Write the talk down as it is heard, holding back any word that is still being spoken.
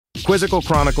Quizzical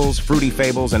Chronicles, Fruity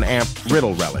Fables, and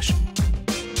Riddle Relish.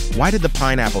 Why did the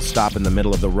pineapple stop in the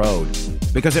middle of the road?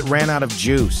 Because it ran out of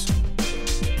juice.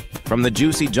 From the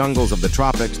juicy jungles of the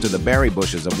tropics to the berry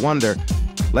bushes of wonder,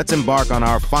 let's embark on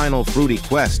our final fruity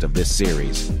quest of this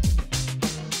series.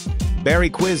 Berry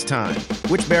quiz time.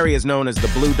 Which berry is known as the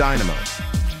blue dynamo?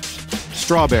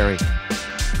 Strawberry,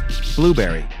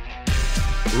 blueberry,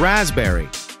 raspberry.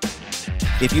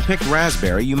 If you picked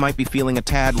raspberry, you might be feeling a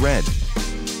tad red.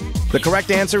 The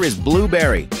correct answer is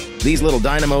blueberry. These little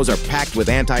dynamos are packed with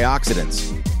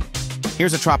antioxidants.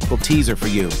 Here's a tropical teaser for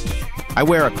you. I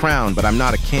wear a crown, but I'm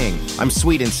not a king. I'm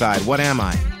sweet inside. What am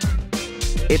I?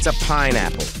 It's a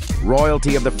pineapple.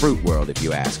 Royalty of the fruit world, if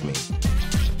you ask me.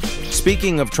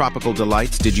 Speaking of tropical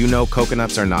delights, did you know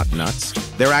coconuts are not nuts?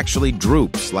 They're actually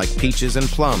drupes, like peaches and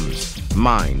plums.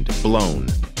 Mind blown.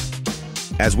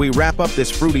 As we wrap up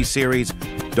this fruity series,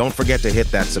 don't forget to hit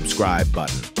that subscribe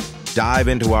button. Dive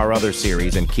into our other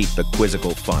series and keep the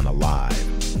quizzical fun alive.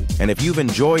 And if you've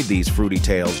enjoyed these fruity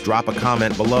tales, drop a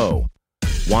comment below.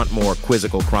 Want more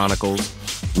Quizzical Chronicles?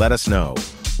 Let us know.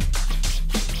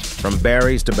 From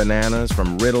berries to bananas,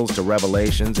 from riddles to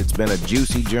revelations, it's been a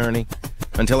juicy journey.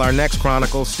 Until our next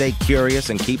chronicle, stay curious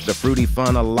and keep the fruity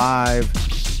fun alive.